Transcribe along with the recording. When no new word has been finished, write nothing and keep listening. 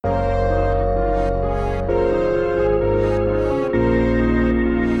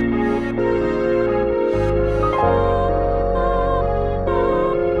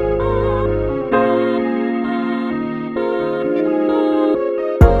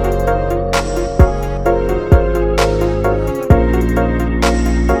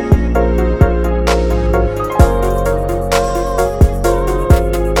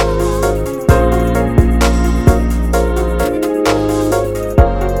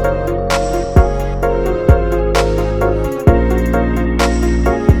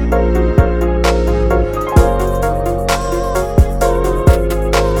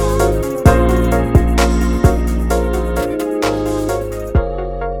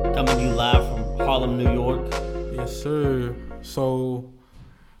to you live from Harlem, New York. Yes, sir. So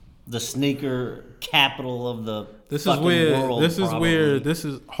the sneaker capital of the this is fucking where world. this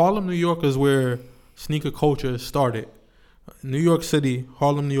is Harlem, New York is where sneaker culture started. New York City,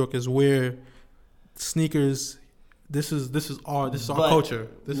 Harlem, New York is where sneakers. This is our culture.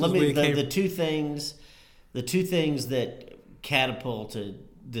 This is where it came. The two things that catapulted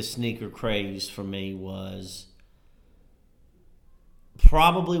the sneaker craze for me was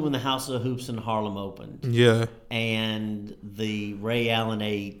probably when the House of Hoops in Harlem opened. Yeah. And the Ray Allen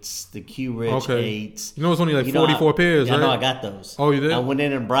 8s, the Q Rich 8s. You know, it's only like 44 pairs, right? I know, I got those. Oh, you did? I went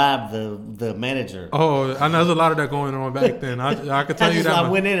in and bribed the manager. Oh, I know there's a lot of that going on back then. I could tell you that. I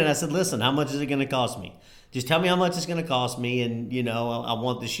went in and I said, listen, how much is it going to cost me? Just tell me how much it's going to cost me, and, you know, I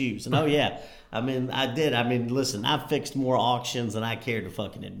want the shoes. And, oh, yeah. I mean, I did. I mean, listen, I fixed more auctions than I care to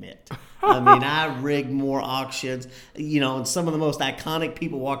fucking admit. I mean, I rigged more auctions. You know, and some of the most iconic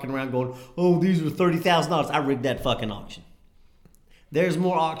people walking around going, oh, these were $30,000. I rigged that fucking auction. There's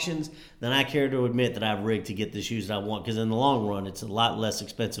more auctions than I care to admit that I've rigged to get the shoes that I want, because in the long run, it's a lot less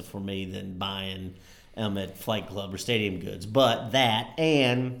expensive for me than buying them at Flight Club or Stadium Goods. But that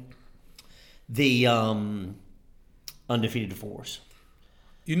and the undefeated fours.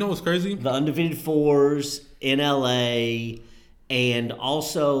 You know what's crazy? The undefeated fours in LA, and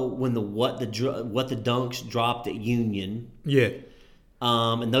also when the what the dunks dropped at Union. Yeah.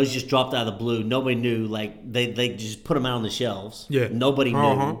 And those just dropped out of the blue. Nobody knew. Like they just put them out on the shelves. Yeah. Nobody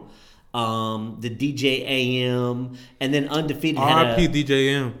knew. The DJ AM, and then undefeated. R.I.P. DJ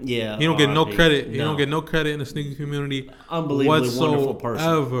AM. Yeah. He don't get no credit. He don't get no credit in the sneaker community. Unbelievably wonderful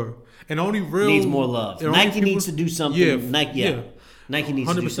person. And only real needs more love. Nike needs to do something. Yeah. Nike needs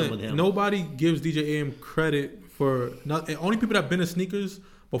 100%. To do something with him. Nobody gives DJ AM credit for only people that have been in sneakers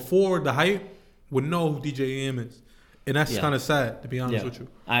before the hype would know who DJ AM is, and that's kind of sad, to be honest with you.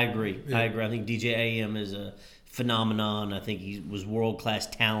 I agree. I think DJ AM is a phenomenon. I think he was world class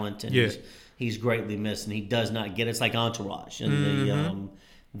talent, and he's greatly missed, and he does not get it. It's like Entourage and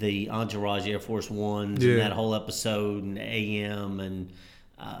the Entourage Air Force Ones and that whole episode and AM and.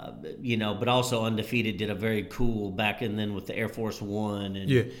 You know, but also Undefeated did a very cool back and then with the Air Force One,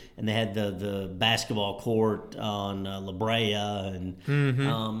 and they had the basketball court on La Brea, and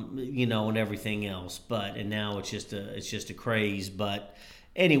you know, and everything else. And now it's just a craze. But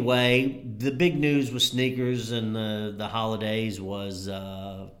anyway, the big news with sneakers and the holidays was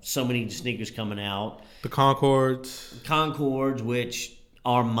so many sneakers coming out. The Concords, which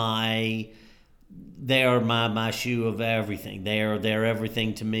are They are my shoe of everything. They're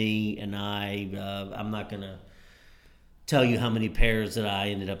everything to me, and I'm not gonna tell you how many pairs that I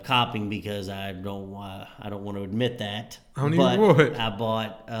ended up copying because I don't want to admit that. How many you bought? I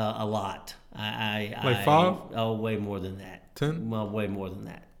bought a lot. Like 5? Oh, way more than that. 10? Well, way more than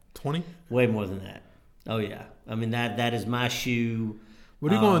that. 20? Way more than that. Oh yeah. I mean that is my shoe.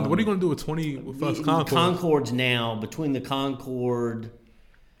 What are you going to do with 20 with us Concords? Concords now, between the Concord,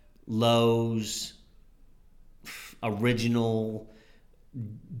 Lows, original,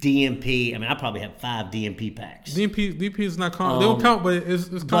 DMP. I mean, I probably have 5 DMP packs. DMP is not common. They don't count, but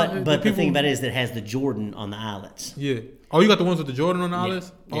it's common. But the thing about it is that it has the Jordan on the eyelets. Yeah. Oh, you got the ones with the Jordan on the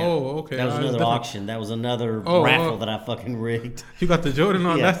eyelets? Yeah. Oh, okay. That was another auction. That was another raffle that I fucking rigged. You got the Jordan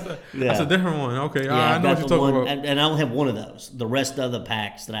on? That's a different one. Okay. I know what you're talking about. And I only have one of those. The rest of the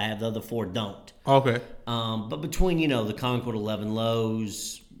packs that I have, the other 4 don't. Okay. But between, you know, the Concord 11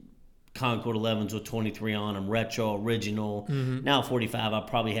 Lows, Concord 11s with 23 on them, retro, original. Now 45, I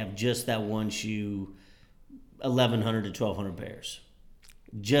probably have just that one shoe, 1,100 to 1,200 pairs.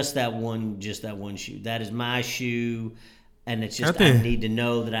 Just that one shoe. That is my shoe, and it's just I need to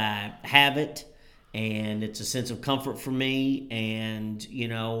know that I have it, and it's a sense of comfort for me. And you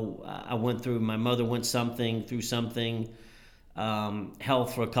know, my mother went through something,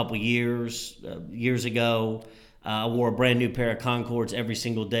 health for a couple years ago. I wore a brand new pair of Concords every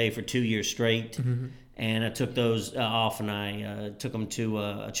single day for 2 years straight, and I took those off, and I took them to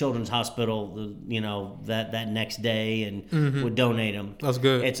a children's hospital. You know, that next day, and would donate them. That's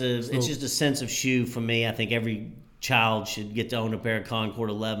good. It's just a sense of shoe for me. I think every child should get to own a pair of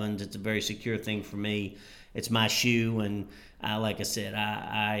Concord 11s. It's a very secure thing for me. It's my shoe, and like I said,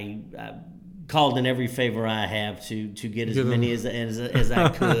 I called in every favor I have to get as many as I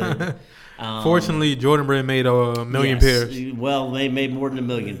could. Fortunately, Jordan Brand made a million pairs. Well, they made more than a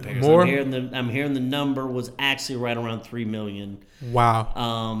million pairs. More? I'm hearing the number was actually right around 3 million.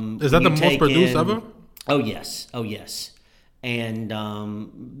 Wow. Is that the most produced ever? Oh yes. And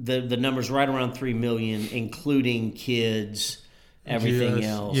the number's right around 3 million, including kids, everything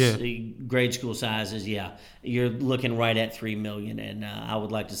else, yeah. grade school sizes, yeah, you're looking right at $3 million. And I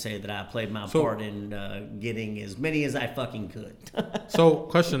would like to say that I played my part in getting as many as I fucking could. So,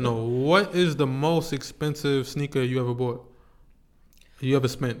 question though, what is the most expensive sneaker you ever bought? You ever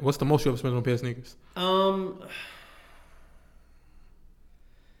spent? What's the most you ever spent on a pair of sneakers?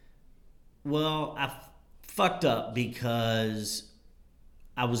 Well, I fucked up because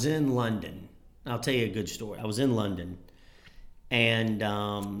I was in London. I'll tell you a good story. I was in London, and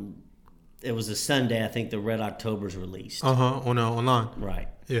it was a Sunday. I think the Red October's released. Online. Right.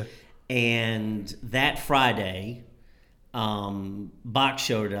 Yeah. And that Friday, Box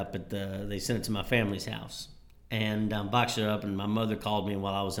showed up they sent it to my family's house. And Box showed up, and my mother called me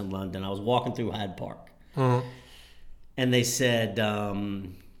while I was in London. I was walking through Hyde Park. And they said, my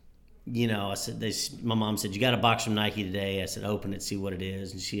mom said, you got a box from Nike today? I said, open it, see what it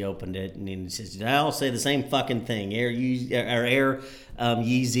is. And she opened it, and then she says, I'll say the same fucking thing. Air Yeezy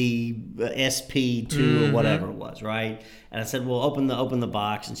SP2 or whatever it was, right? And I said, well, open the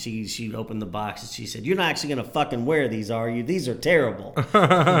box. And she opened the box, and she said, you're not actually going to fucking wear these, are you? These are terrible.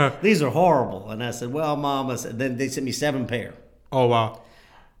 These are horrible. And I said, well, Mom, then they sent me 7 pair. Oh, wow.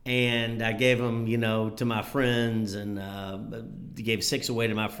 And I gave them, to my friends, and gave 6 away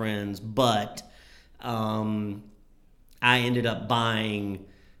to my friends. But I ended up buying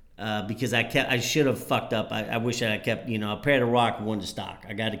because I should have fucked up. I wish I kept, a pair to rock, one to stock.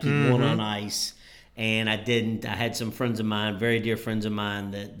 I got to keep one on ice, and I didn't. I had some friends of mine, very dear friends of mine,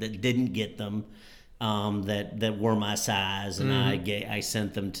 that didn't get them. That were my size, and I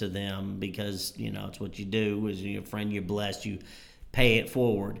sent them to them because it's what you do. As your friend, you're blessed. You pay it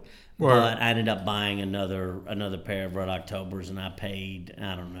forward. Right. But I ended up buying another pair of Red Octobers, and I paid,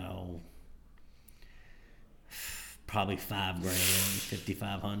 I don't know, probably $5,000,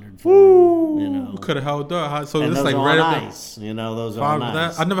 $5,500 for them. Could have held up. So and it's those like are right on up ice. Those are on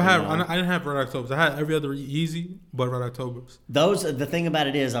ice. I never had. I didn't have Red Octobers. I had every other Yeezy, but Red Octobers. The thing about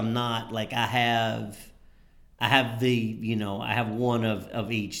it is, I'm not like I have I have one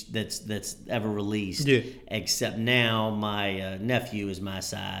of each that's ever released. Yeah. Except now my nephew is my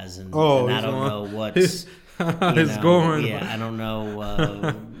size, and I don't know what's going. Yeah, I don't know.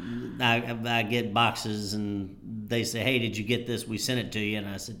 I get boxes, and they say, "Hey, did you get this? We sent it to you." And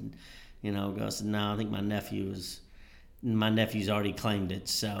I said, no, I think my nephew's already claimed it,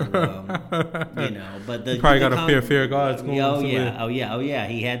 so But you probably got a fear of God's. Oh yeah.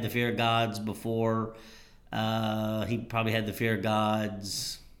 He had the fear of God's before. He probably had the fear of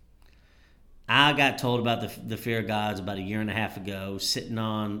Gods. I got told about the fear of Gods about 1.5 years ago, sitting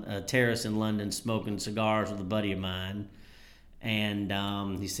on a terrace in London smoking cigars with a buddy of mine, and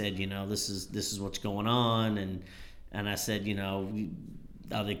he said, this is what's going on, and I said,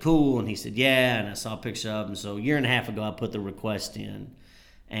 are they cool? And he said, yeah, and I saw a picture of them. So 1.5 years ago, I put the request in,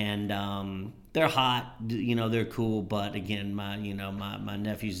 and they're hot, they're cool, but again, my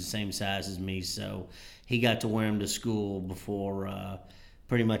nephew's the same size as me, so he got to wear them to school before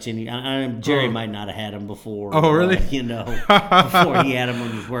pretty much any. Jerry might not have had them before. Oh, really? Before he had them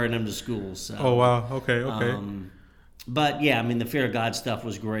when he was wearing them to school. So. Oh wow. Okay. But yeah, the fear of God stuff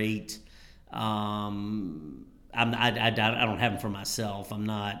was great. I don't have them for myself. I'm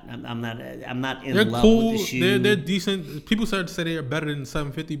not in they're love cool. with the shoe. They're decent. People start to say they're better than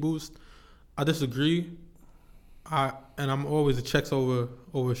 750 Boost. I disagree. I'm always a checks over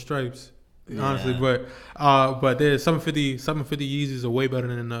stripes. Yeah. Honestly, but there's 750 Yeezys are way better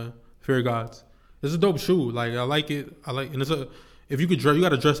than the Fear of Gods. It's a dope shoe. Like I like it. And if you could dress, you got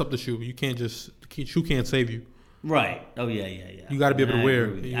to dress up the shoe. You can't the shoe can't save you. Right. Oh yeah. You got to be able to wear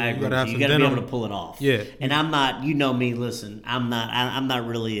it. You got to be able to pull it off. Yeah. And I'm not. Me. Listen, I'm not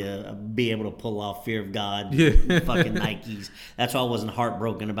really be able to pull off Fear of God. Yeah. Fucking Nikes. That's why I wasn't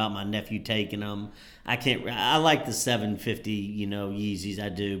heartbroken about my nephew taking them. I can't. I like the 750, Yeezys. I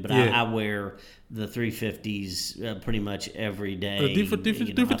do, but I wear the 350s pretty much every day. The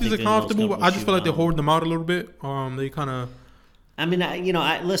 350s are comfortable. I just feel like they're holding them out a little bit. They kind of.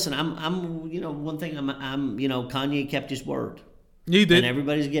 Listen. I'm. One thing. I'm. Kanye kept his word. He did, and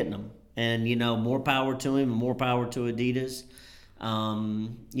everybody's getting them. And more power to him. More power to Adidas.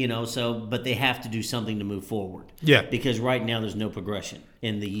 But they have to do something to move forward. Yeah. Because right now there's no progression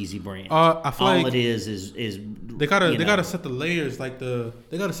in the Yeezy brand. I feel all like it is they gotta set the layers, like they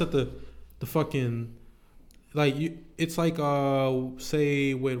gotta set the fucking it's like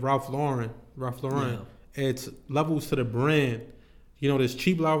say with Ralph Lauren, it's levels to the brand. There's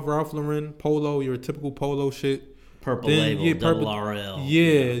cheap Ralph Lauren polo, your typical polo shit. Purple label, double RL.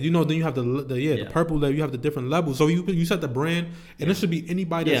 Yeah, then you have the purple label. You have the different levels. So you set the brand, and it should be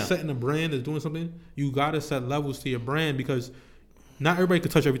anybody that's setting a brand, that's doing something. You gotta set levels to your brand because not everybody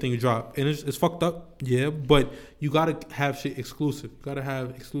can touch everything you drop, and it's fucked up. Yeah, but you gotta have shit exclusive. You gotta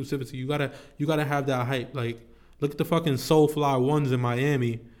have exclusivity. You gotta have that hype. Like, look at the fucking Soulfly ones in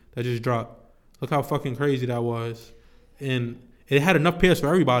Miami that just dropped. Look how fucking crazy that was, and it had enough pairs for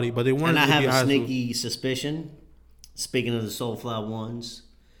everybody, but they wanted. And I to have be a high sneaky suspicion. Speaking of the Soulfly ones,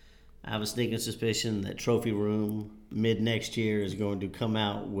 I have a sneaking suspicion that Trophy Room mid next year is going to come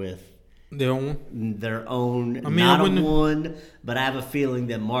out with their own. I mean, not a one, but I have a feeling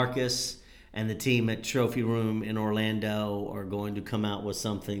that Marcus and the team at Trophy Room in Orlando are going to come out with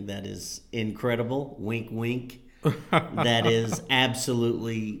something that is incredible. Wink, wink. That is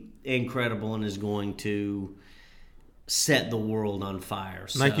absolutely incredible and is going to set the world on fire.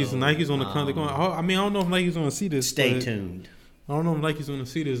 Nike's on the come. I mean, I don't know if Nike's going to see this. Stay tuned. I don't know if Nike's going to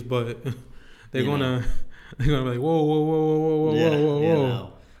see this, but they're gonna be like, whoa. You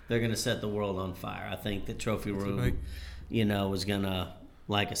know, they're gonna set the world on fire. I think that Trophy Room, is gonna,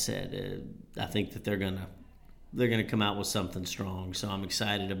 like I said, I think that they're gonna come out with something strong. So I'm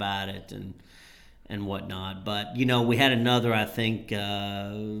excited about it and whatnot. But we had another. I think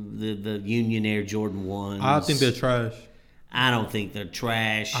the Union Air Jordan 1s. I think they're trash. I don't think they're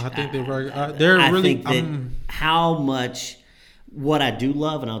trash. I think they're very. They're really. Think that how much. What I do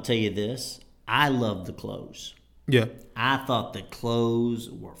love, and I'll tell you this, I love the clothes. Yeah. I thought the clothes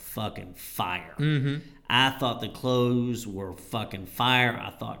were fucking fire. Mm-hmm. I thought the clothes were fucking fire. I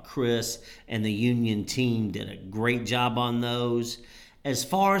thought Chris and the Union team did a great job on those. As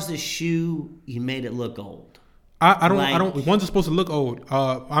far as the shoe, you made it look old. I don't. One's supposed to look old.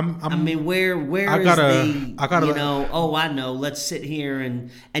 I mean, where I know. Let's sit here and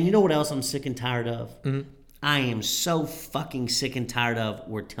you know what else I'm sick and tired of? Mm-hmm. I am so fucking sick and tired of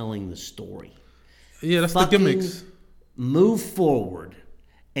we're telling the story. Yeah, that's fucking the gimmicks. Move forward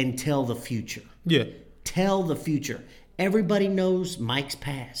and tell the future. Yeah. Tell the future. Everybody knows Mike's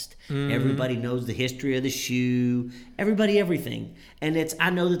past. Mm-hmm. Everybody knows the history of the shoe. Everything. And I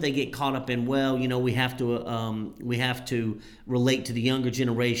know that they get caught up in, we have to relate to the younger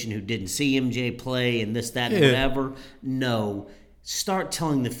generation who didn't see MJ play and this, that, and whatever. No. Start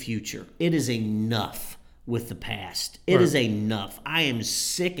telling the future. It is enough with the past. It is enough. I am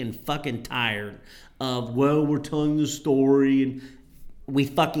sick and fucking tired of, we're telling the story and we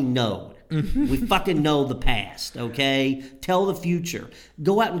fucking know it. We fucking know the past, okay? Tell the future.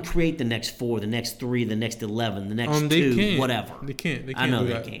 Go out and create the next 4, the next 3, the next 11, the next 2, whatever. They can't. I know do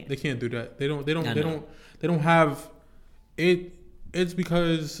they that. can't. They can't do that. They don't have it. It's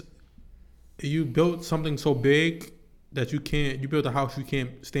because you built something so big that you built a house you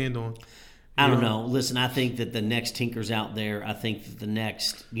can't stand on. I don't know. Listen, I think that the next Tinkers out there, I think that the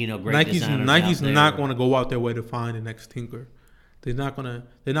next, great designers Nike's out there, not going to go out their way to find the next Tinker. They're not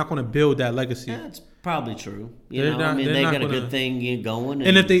gonna build that legacy. That's probably true. They got a good thing going.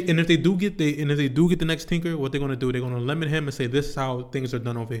 And if they do get the next Tinker, what they're gonna do? They're gonna limit him and say this is how things are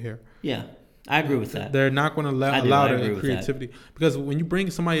done over here. Yeah, I agree with that. They're not gonna allow the creativity because when you bring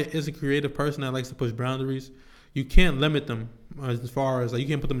somebody that is a creative person that likes to push boundaries, you can't limit them as far as you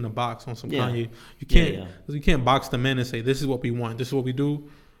can't put them in a box on some Kanye. You can't box them in and say this is what we want, this is what we do.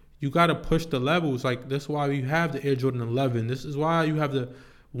 You got to push the levels. Like, that's why you have the Air Jordan 11. This is why you have the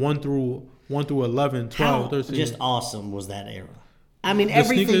 1 through 11, 12, 13. Just awesome was that era. I mean,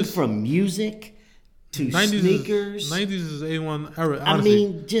 everything sneakers, from music to 90s sneakers. 90s is A1 era, honestly. I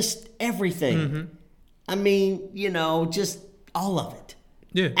mean, just everything. Mm-hmm. I mean, just all of it.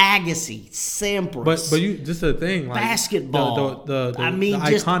 Yeah. Agassi, Sampras. But you just the thing. Like, basketball. The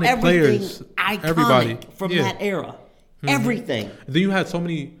just iconic players. Everybody. From that era. Mm-hmm. Everything. Then you had so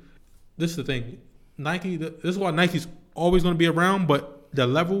many. This is the thing, Nike. This is why Nike's always going to be around, but the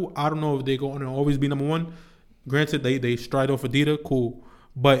level, I don't know if they're going to always be number one. Granted, they stride off Adidas, cool,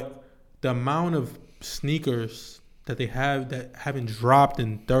 but the amount of sneakers that they have that haven't dropped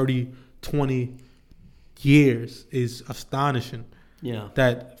in 30, 20 years is astonishing. Yeah.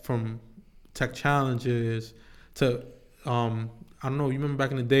 That from Tech Challenges to I don't know. You remember back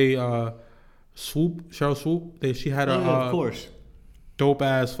in the day, Sheryl Swoop. She had of course. Dope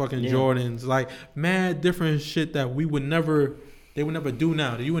ass fucking Jordans, like mad different shit that they would never do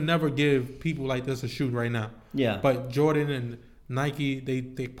now. You would never give people like this a shoe right now. Yeah. But Jordan and Nike,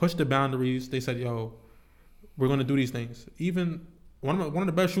 they pushed the boundaries. They said, "Yo, we're gonna do these things." Even one of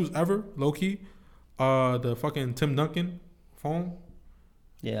the best shoes ever, low key, the fucking Tim Duncan foam.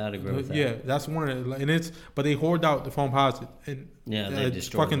 Yeah, I'd agree with that. Yeah, that's one of the, but they hoard out the Foamposite and they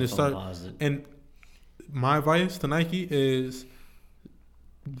destroyed the Foamposite. And my advice to Nike is,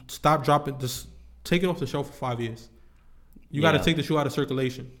 stop dropping. Just take it off the shelf for 5 years. You got to take the shoe out of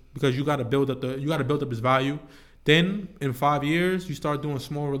circulation because you got to build up its value. Then in 5 years, you start doing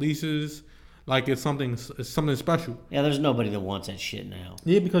small releases, like it's something special. Yeah, there's nobody that wants that shit now.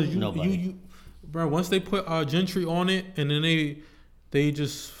 Yeah, because Nobody. bro. Once they put Gentry on it, and then they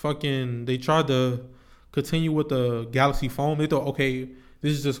just fucking they tried to continue with the Galaxy foam. They thought, okay,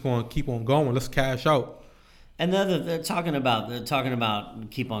 this is just going to keep on going. Let's cash out. And they're talking about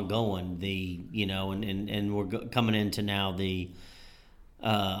keep on going. And we're coming into now the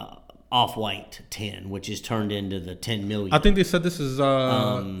Off-White 10, which is turned into the 10 million. I think they said this is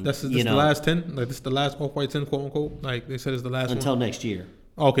this is the last 10. Like this is the last Off-White 10, quote unquote. Like they said it's the last until one. next year.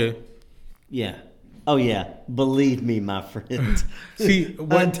 Okay. Yeah. Oh yeah. Believe me, my friend. See,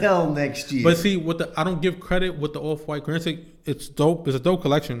 until next year. But see, I don't give credit with the Off-White. Granted, it's dope. It's a dope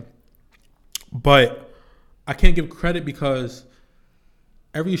collection, but I can't give credit because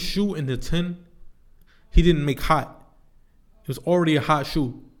every shoe in the 10, he didn't make hot. It was already a hot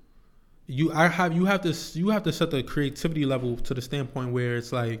shoe. You have to set the creativity level to the standpoint where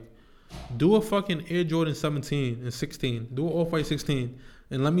it's like, do a fucking Air Jordan 17 and 16, do an Off-White 16,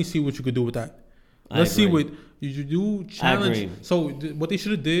 and let me see what you could do with that. Let's see what you do. Challenge. So what they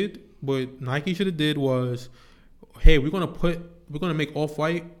should have did, what Nike should have did was, hey, we're gonna make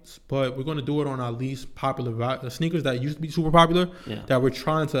Off-Whites, but we're gonna do it on our least popular sneakers that used to be super popular. Yeah. That we're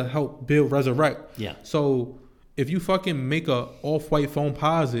trying to help resurrect. Yeah. So if you fucking make a Off-White foam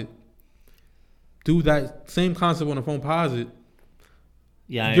posit, do that same concept on a foam posit.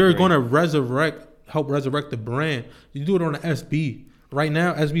 Yeah, you're gonna help resurrect the brand. You do it on an SB. Right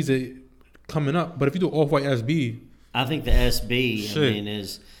now, SB's coming up, but if you do Off-White SB, I think the SB, shit. I mean,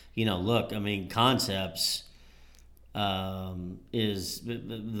 is Concepts is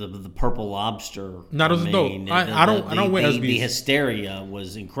the purple lobster. Not as dope. I don't wear SBs. The hysteria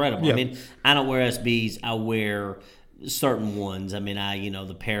was incredible. Yeah. I mean, I don't wear SBs. I wear certain ones. I mean,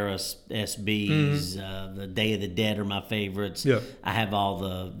 the Paris SBs, the Day of the Dead are my favorites. Yeah. I have all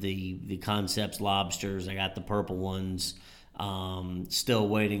the Concepts lobsters. I got the purple ones. Still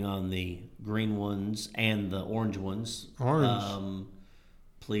waiting on the green ones and the orange ones. Orange.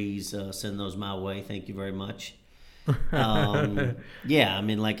 Please send those my way. Thank you very much. Yeah, I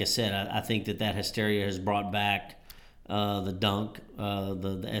mean, like I said, I think that hysteria has brought back the Dunk,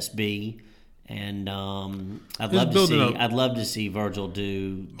 the SB, and I'd love to see Virgil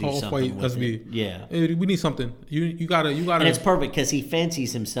do something with SB. it. Yeah, we need something. You gotta. And it's perfect because he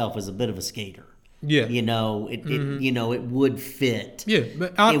fancies himself as a bit of a skater. Yeah, it would fit. Yeah,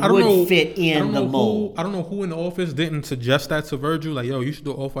 but I don't would know, fit in the mold. I don't know who in the office didn't suggest that to Virgil. Like, yo, you should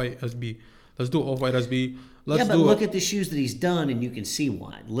do Off-White SB. Let's do Off-White SB. Look at the shoes that he's done, and you can see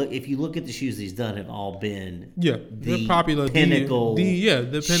why. If you look at the shoes that he's done, have all been the popular pinnacle, the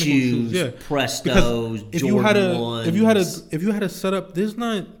pinnacle shoes, Prestos, if Jordan 1s. If you had a setup, there's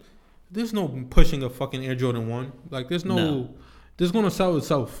no pushing a fucking Air Jordan 1. Like there's no. This is gonna sell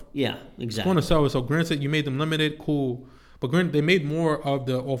itself. Yeah, exactly. It's gonna sell itself. Granted, you made them limited, cool, but granted, they made more of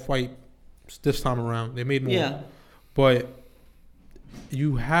the Off-White this time around. They made more. Yeah, but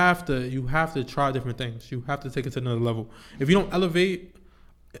you have to try different things. You have to take it to another level. If you don't elevate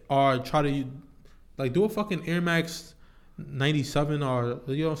or try to do a fucking Air Max 97 or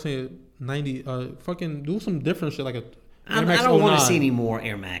you know what I'm saying 90, fucking do some different shit like a Air Max I don't want to 09. see any more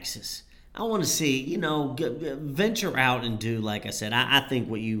Air Maxes. I want to see, venture out and do, like I said, I think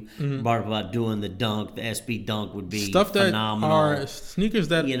what you brought up about doing the Dunk, the SB Dunk would be stuff that phenomenal. are sneakers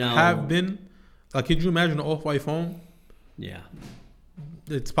that have been, like, could you imagine the Off-White foam? Yeah.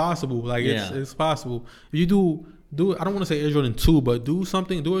 It's possible. Like, it's possible. If you do, I don't want to say Air Jordan 2, but do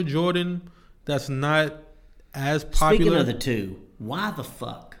a Jordan that's not as popular. Speaking of the 2, why the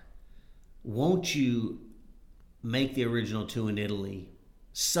fuck won't you make the original 2 in Italy,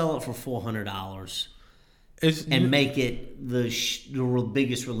 sell it for $400, and make it the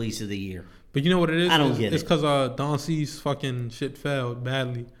biggest release of the year? But you know what it is? I don't get it. It's because Don C's fucking shit failed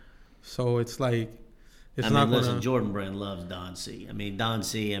badly. So it's like, Jordan Brand loves Don C. I mean, Don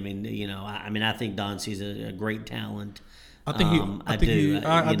C, I think Don C's a great talent. I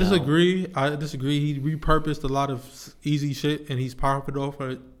disagree. I disagree. He repurposed a lot of easy shit, and he's profited off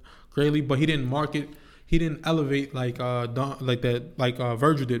of it greatly, but he didn't market. He didn't elevate like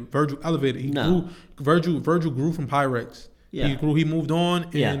Virgil did. Virgil elevated. Virgil grew from Pyrex. Yeah. He moved on,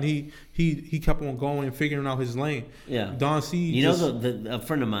 and he kept on going and figuring out his lane. Yeah. Don C. A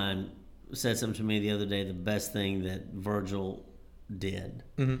friend of mine said something to me the other day. The best thing that Virgil did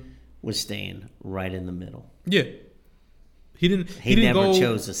was staying right in the middle. Yeah. He never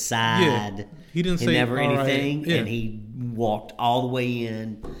chose a side. Yeah. He didn't say never anything, right. Yeah. and he walked all the way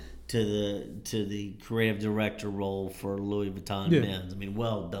in to the creative director role for Louis Vuitton men's. I mean,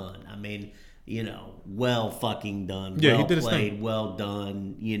 well done. I mean, well fucking done. Yeah, well he did his played, thing. well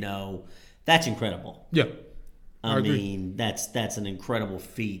done. That's incredible. Yeah. I agree. mean, that's an incredible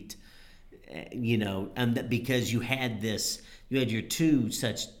feat. And because you had your two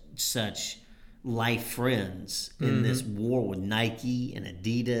such life friends in this war with Nike and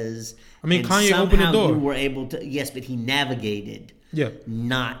Adidas. I mean, and Kanye opened the somehow door. You were able to, yes, but he navigated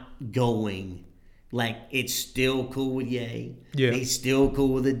not going. Like, it's still cool with Ye. Yeah. He's still cool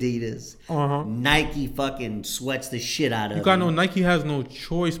with Adidas. Nike fucking sweats the shit out of him. You gotta know Nike has no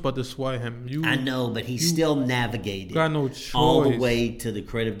choice but to sweat him. I know, but he still navigated got no choice. all the way to the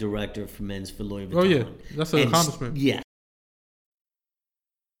creative director for men's for Louis Vuitton. Oh yeah, that's an accomplishment. Yeah.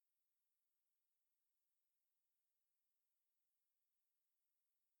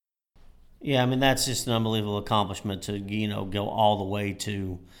 Yeah, I mean, that's just an unbelievable accomplishment to, go all the way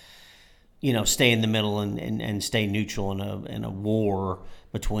to, stay in the middle and stay neutral in a war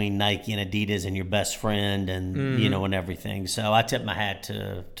between Nike and Adidas and your best friend and, and everything. So I tip my hat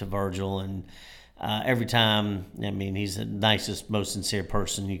to Virgil, and every time, I mean, he's the nicest, most sincere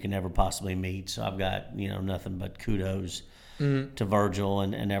person you can ever possibly meet. So I've got, nothing but kudos to Virgil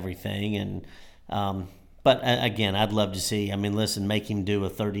and everything. And, but again, I'd love to see. I mean, listen, make him do a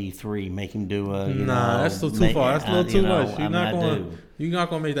 33. Make him do a. That's still too far. That's a little too much. You're not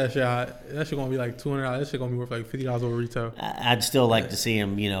gonna make that shit hot. That shit gonna be like $200. That shit gonna be worth like $50 over retail. I'd still like to see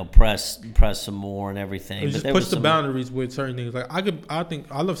him, press some more and everything. Just push the boundaries with certain things. Like I think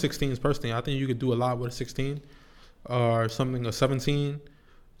I love 16s personally. I think you could do a lot with a 16 or something, a 17.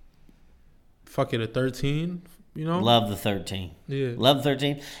 Fuck it, a 13. Love the 13. Yeah, love the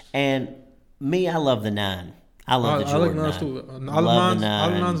 13. And me, I love the 9. I love the Jordan 9. I like 9s too.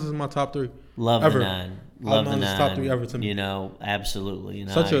 Allen is my top 3. Love ever. The 9. Love the 9. Top 3 ever to me. Absolutely.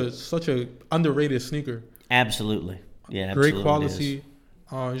 Such a underrated sneaker. Absolutely. Yeah, absolutely. Great quality.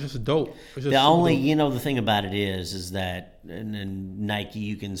 It's just dope. It's just the only, dope. The thing about it is that, and Nike,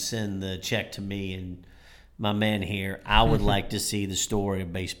 you can send the check to me and my man here. I would like to see the story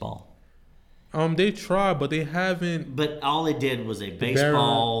of baseball. They tried, but they haven't. But all they did was a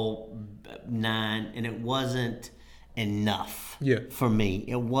baseball 9, and it wasn't enough. Yeah. For me,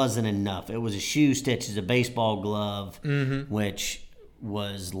 it wasn't enough. It was a shoe stitch as a baseball glove, which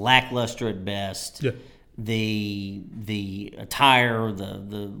was lackluster at best. Yeah. The attire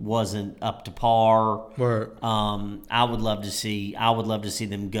the wasn't up to par. Word. I would love to see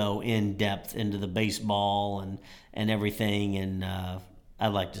them go in depth into the baseball and everything, and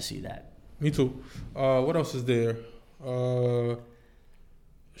I'd like to see that. Me too. What else is there?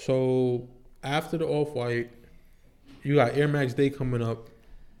 So after the Off-White, you got Air Max Day coming up.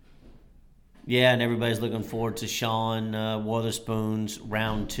 Yeah, and everybody's looking forward to Sean Wotherspoon's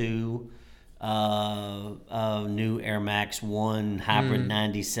round 2 new Air Max 1 Hybrid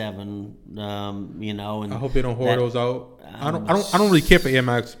 97. And I hope they don't hoard those out. I don't really care for Air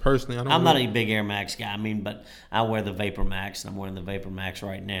Max personally. I'm not a big Air Max guy. I mean, but I wear the Vapor Max, and I'm wearing the Vapor Max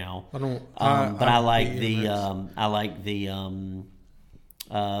right now. I like the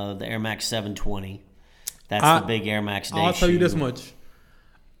Air Max 720. That's the big Air Max Day. I'll tell you this much.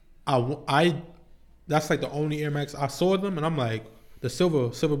 I that's like the only Air Max I saw them, and I'm like the silver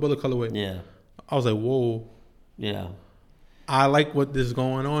bullet colorway. Yeah. I was like, whoa. Yeah. I like what is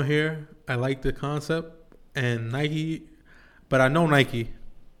going on here. I like the concept and Nike, but I know Nike.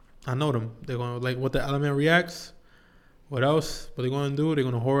 I know them. They're gonna like what the Element Reacts. What else? What they're gonna do? They're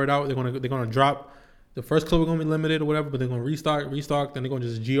gonna hoard it out. They're gonna drop. The first clip is gonna be limited or whatever, but they're gonna restock. Then they're gonna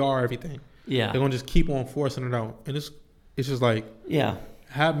just GR everything. Yeah. They're gonna just keep on forcing it out, and it's just like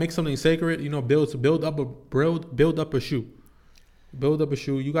make something sacred. Build up a shoe. Build up a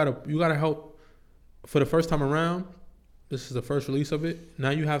shoe. You gotta help. For the first time around, this is the first release of it.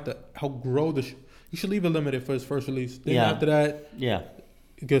 Now you have to help grow the shoe. You should leave it limited for its first release. Then after that,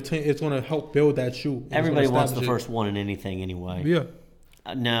 it's gonna help build that shoe. Everybody wants the first one in anything anyway. Yeah.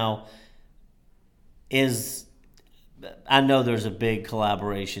 Now, I know there's a big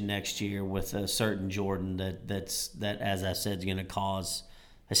collaboration next year with a certain Jordan that as I said is going to cause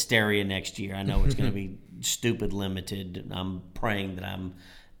hysteria next year. I know it's going to be stupid limited. I'm praying that I'm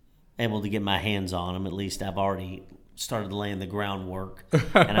able to get my hands on them. At least I've already started laying the groundwork,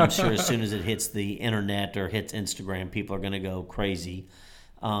 and I'm sure as soon as it hits the internet or hits Instagram, people are going to go crazy.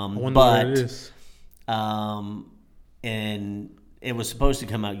 I wonder what it is. And it was supposed to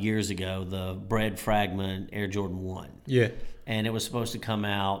come out years ago, the Bread Fragment Air Jordan 1. Yeah. And it was supposed to come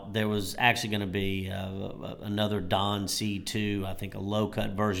out. There was actually going to be another Don C2, I think a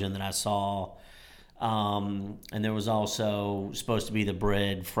low-cut version that I saw. And there was also supposed to be the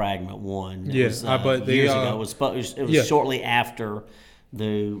Bread Fragment 1. It was, but years ago. It was shortly after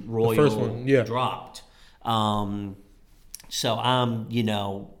the Royal first one, yeah. dropped. So I'm,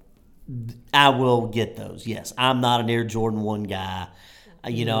 I will get those. Yes, I'm not an Air Jordan 1 guy.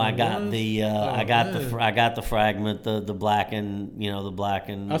 I got the fragment, the black and the black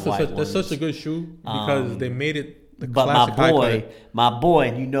and white ones. That's such a good shoe because they made it the but classic my boy,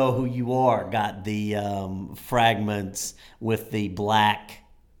 and you know who you are, got the fragments with the black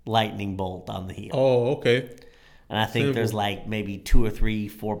lightning bolt on the heel. Oh, okay. And I think there's like maybe 2 or 3,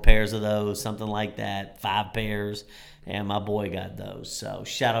 4 pairs of those, something like that, 5 pairs. And my boy got those. So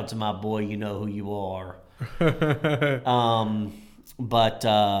shout out to my boy, you know who you are. But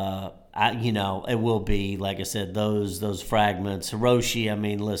it will be, like I said, those fragments. Hiroshi,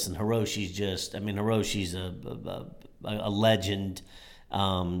 Hiroshi's a legend.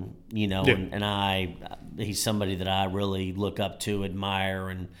 And he's somebody that I really look up to, admire,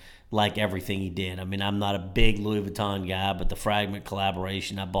 and like everything he did. I'm not a big Louis Vuitton guy, but the fragment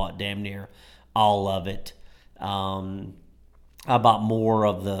collaboration, I bought damn near all of it. I bought more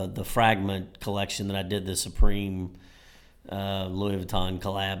of the fragment collection than I did the Supreme Louis Vuitton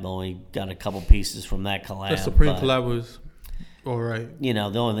collab. Only got a couple pieces from that collab. The Supreme collab was all right. The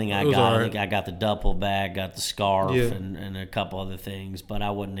only thing I got, I think I got the duffel bag, got the scarf, and a couple other things, but I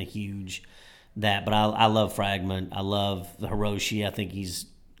wasn't a huge that. But I love fragment. I love the Hiroshi. I think he's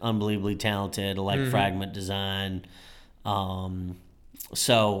unbelievably talented. I like fragment design.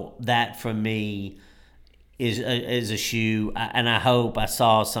 So that for me is a shoe, and I hope. I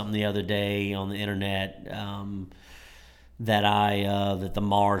saw something the other day on the internet that the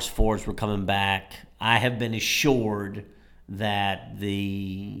Mars 4s were coming back. I have been assured that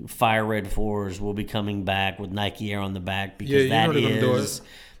the Fire Red 4s will be coming back with Nike Air on the back, because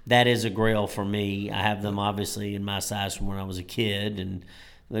that is a grail for me. I have them obviously in my size from when I was a kid, and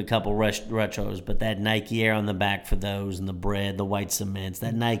a couple retros, but that Nike Air on the back for those, and the white cements,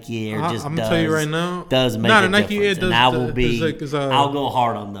 that Nike Air just I'm gonna tell you right now, does make a Nike difference. Air I'll go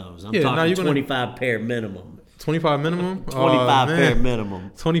hard on those. I'm talking 25 pair minimum. 25 minimum? 25 pair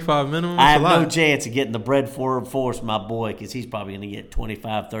minimum. 25 minimum? I have no chance of getting the bread for my boy, because he's probably going to get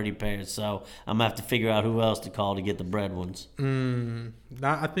 25, 30 pairs. So I'm going to have to figure out who else to call to get the bread ones.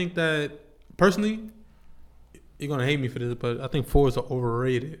 I think that, personally, you're going to hate me for this, but I think 4s are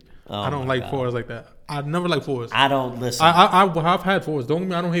overrated. I don't like 4s like that. I never like 4s. I don't listen. I've had 4s. Don't get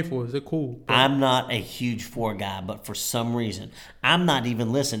me, I don't hate 4s. They're cool. I'm not a huge 4 guy, but for some reason, I'm not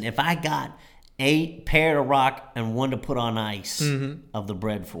even listening. If I got 8 pair to rock and 1 to put on ice of the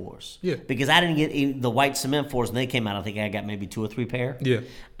bread 4s. Yeah. Because I didn't get the white cement 4s when they came out. I think I got maybe 2 or 3 pair. Yeah.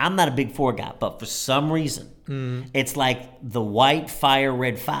 I'm not a big 4 guy, but for some reason, it's like the white Fire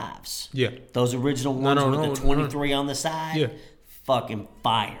Red 5s. Yeah. Those original ones with the 23 on the side. Yeah. Fucking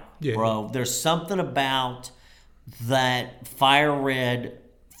fire, yeah, bro. There's something about that Fire Red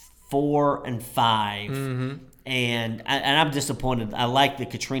 4 and 5. And I'm disappointed. I like the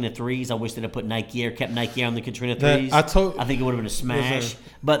Katrina 3s. I wish they'd have put Nike Air, kept Nike Air on the Katrina 3s. I think it would have been a smash.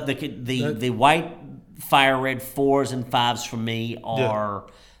 But the white Fire Red 4s and 5s for me are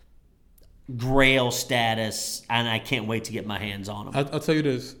grail status, and I can't wait to get my hands on them. I'll tell you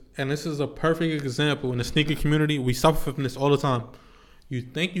this, and this is a perfect example. In the sneaker community, we suffer from this all the time. You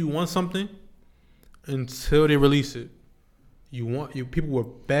think you want something until they release it. People were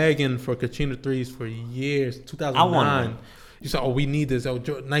begging for Katrina 3s for years. 2009. You said, we need this.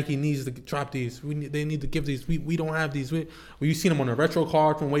 Nike needs to drop these. They need to give these. We don't have these. You seen them on a retro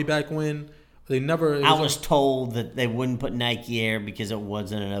card from way back when. They never. I was told that they wouldn't put Nike Air because it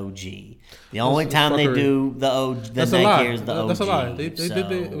wasn't an OG. The only time they do the Nike Air is the OG. That's a lie.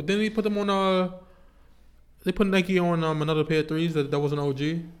 Didn't they put them on? They put Nike on another pair of 3s that wasn't OG.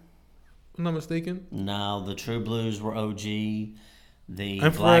 I'm not mistaken. No, the True Blues were OG. The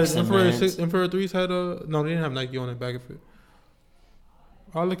Infrared Black Cement. Infrared 3s had no, they didn't have Nike on it back of it.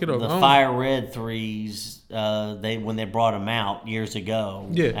 I'll look it up. The Fire Red 3s, when they brought them out years ago,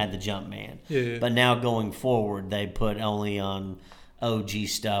 had the Jumpman. Yeah. But now going forward, they put only on OG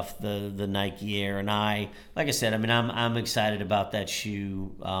stuff the Nike Air. And like I said, I'm excited about that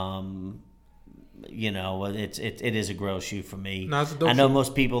shoe. It is a grail shoe for me. No, it's a dope I know shoe.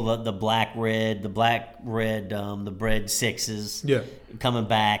 most people the black red, the bread 6s, coming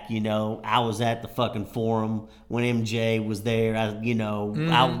back. I was at the fucking forum when MJ was there.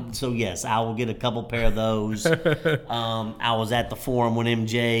 So yes, I will get a couple pair of those. I was at the forum when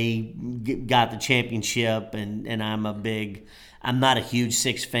MJ got the championship, and I'm not a huge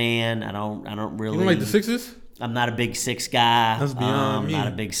 6 fan. I don't really. You don't like the 6s? I'm not a big 6 guy. That's beyond me. Not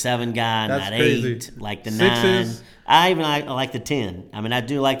a big 7 guy. That's not crazy. 8. Like the 6s, 9. I like the 10. I mean, I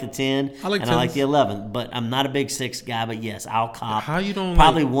do like the 10, I like and I like 10s. the 11. But I'm not a big 6 guy. But yes, I'll cop. How you don't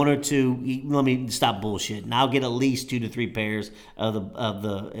probably like- one or two. Let me stop bullshitting. I'll get at least 2 to 3 pairs of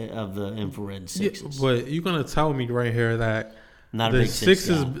the infrared 6s. But you're gonna tell me right here that Not a the big 6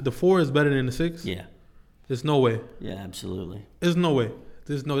 is guy. the 4 is better than the 6? Yeah, There's no way. yeah, absolutely. There's no way.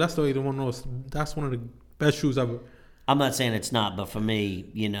 That's that's one of the best shoes ever. I'm not saying it's not, but for me,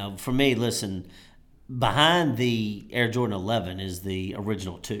 listen, behind the Air Jordan 11 is the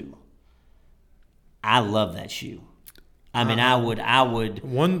original 2. I love that shoe. I mean, I would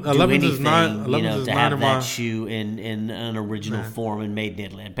One- do 11 anything, is not- 11 is to not have in that my- shoe in an original form and made in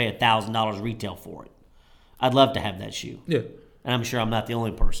Italy. I'd pay $1,000 retail for it. I'd love to have that shoe, Yeah. and I'm sure I'm not the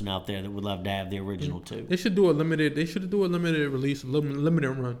only person out there that would love to have the original 2. They should do a limited. They should do a limited release, limited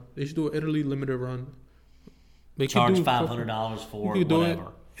run. They should do an Italy limited run. They could Charge do- $500 for You it, could do whatever.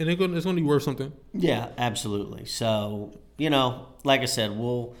 it, and it's going to be worth something. Yeah, absolutely. So, like I said,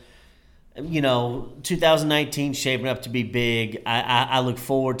 2019 shaping up to be big. I look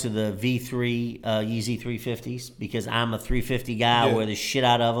forward to the V3 Yeezy 350s because I'm a 350 guy. I Yeah. wear the shit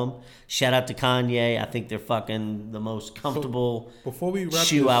out of them. Shout out to Kanye. I think they're fucking the most comfortable Before we wrap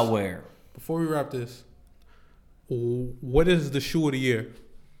shoe this, I wear. what is the shoe of the year?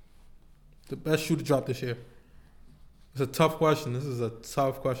 The best shoe to drop this year? It's a tough question. This is a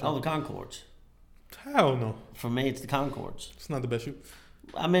tough question. Oh, the Concords. Hell no. For me, it's the Concords. It's not the best shoe.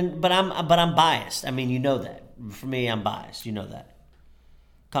 I mean, but I'm biased. I mean, you know that. For me, I'm biased. You know that.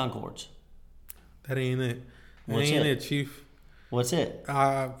 Concords. That ain't it. That What's ain't it? it, Chief. What's it?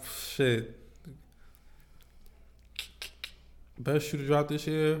 Shit. Best shoe to drop this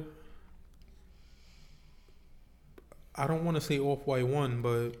year? I don't want to say Off-White 1,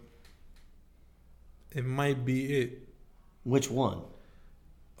 but it might be it. Which one?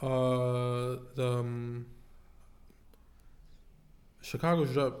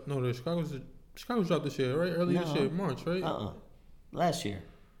 Chicago's dropped. No, Chicago's dropped this year, right? Early this No. year, March, right? Last year.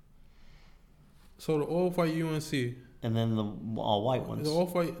 So the Off-White UNC, And then the all white ones. the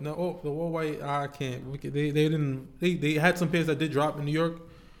Off-White, the Off-White, I can't. They didn't. They had some pairs that did drop in New York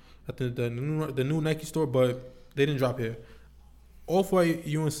at the new Nike store, but they didn't drop here. Off-White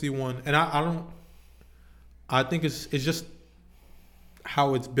UNC one, and I don't. I think it's just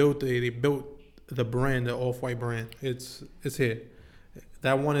how it's built. They built the brand, the Off-White brand. It's here.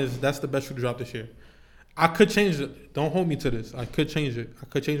 That's the best shoe to drop this year. I could change it. Don't hold me to this. I could change it. I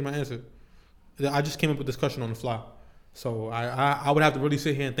could change my answer. I just came up with discussion on the fly. So I would have to really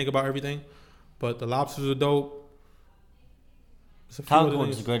sit here and think about everything. But the Lobsters are dope. Concord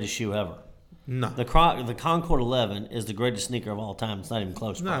is the greatest shoe ever. Nah. The Concord 11 is the greatest sneaker of all time. It's not even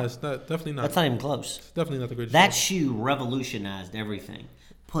close. Bro. Nah, it's not, definitely not. That's not even close. It's definitely not the greatest. That shoe revolutionized everything.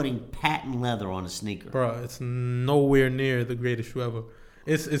 Putting patent leather on a sneaker. Bro, it's nowhere near the greatest shoe ever.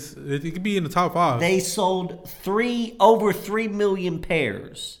 It could be in the top 5. They sold over 3 million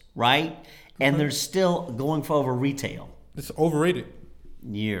pairs, right? And they're still going for over retail. It's overrated.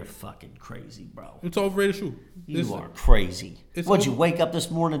 You're fucking crazy, bro. It's an overrated shoe. You are crazy. it's What'd you over- wake up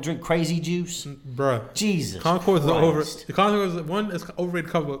this morning and drink crazy juice? Bruh. Jesus Concords are Christ. The Concords is overrated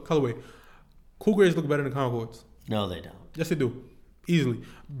colorway. Cool Grays look better than Concords. No, they don't. Yes, they do. Easily.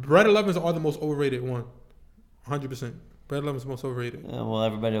 Red 11s are the most overrated one. 100%. Red 11s is the most overrated. Well,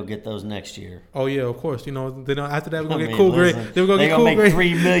 everybody will get those next year. Oh yeah, of course. They don't. After that, we're gonna I get mean, Cool Gray. listen, Then we're gonna they get Cool make Gray.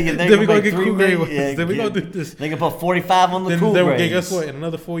 3 million. Then we're gonna get Cool Gray. Then we're gonna do this. They can put 45 on the Then Cool we're Grays. guess what? In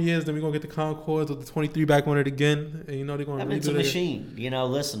another 4 years, then we're gonna get the Concords with the 23 back on it again. And they're gonna. I mean, it's a redo it. machine.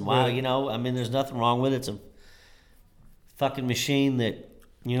 Listen, wow, Yeah. I mean, there's nothing wrong with it. It's a fucking machine that,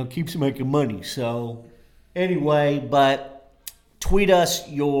 keeps making money. So, anyway, but tweet us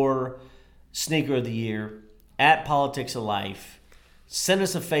your sneaker of the year at Politics of Life. Send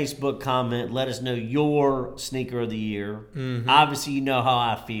us a Facebook comment. Let us know your sneaker of the year. Mm-hmm. Obviously, you know how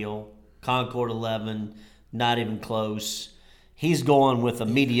I feel. Concord 11, not even close. He's going with a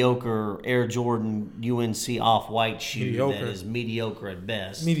mediocre Air Jordan UNC Off-White shoe Mediocre. that is mediocre at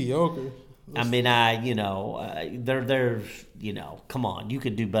best. Mediocre. I mean, they're come on, you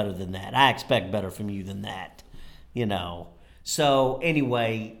could do better than that. I expect better from you than that, So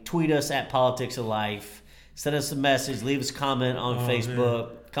anyway, tweet us at Politics of Life. Send us a message. Leave us a comment on Facebook.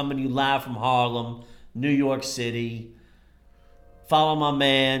 Man. Coming to you live from Harlem, New York City. Follow my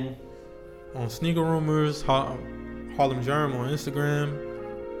man on Sneaker Rumors, Harlem Germ on Instagram.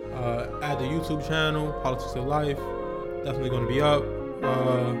 At the YouTube channel, Politics of Life. Definitely going to be up.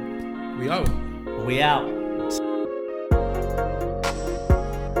 We out. We out.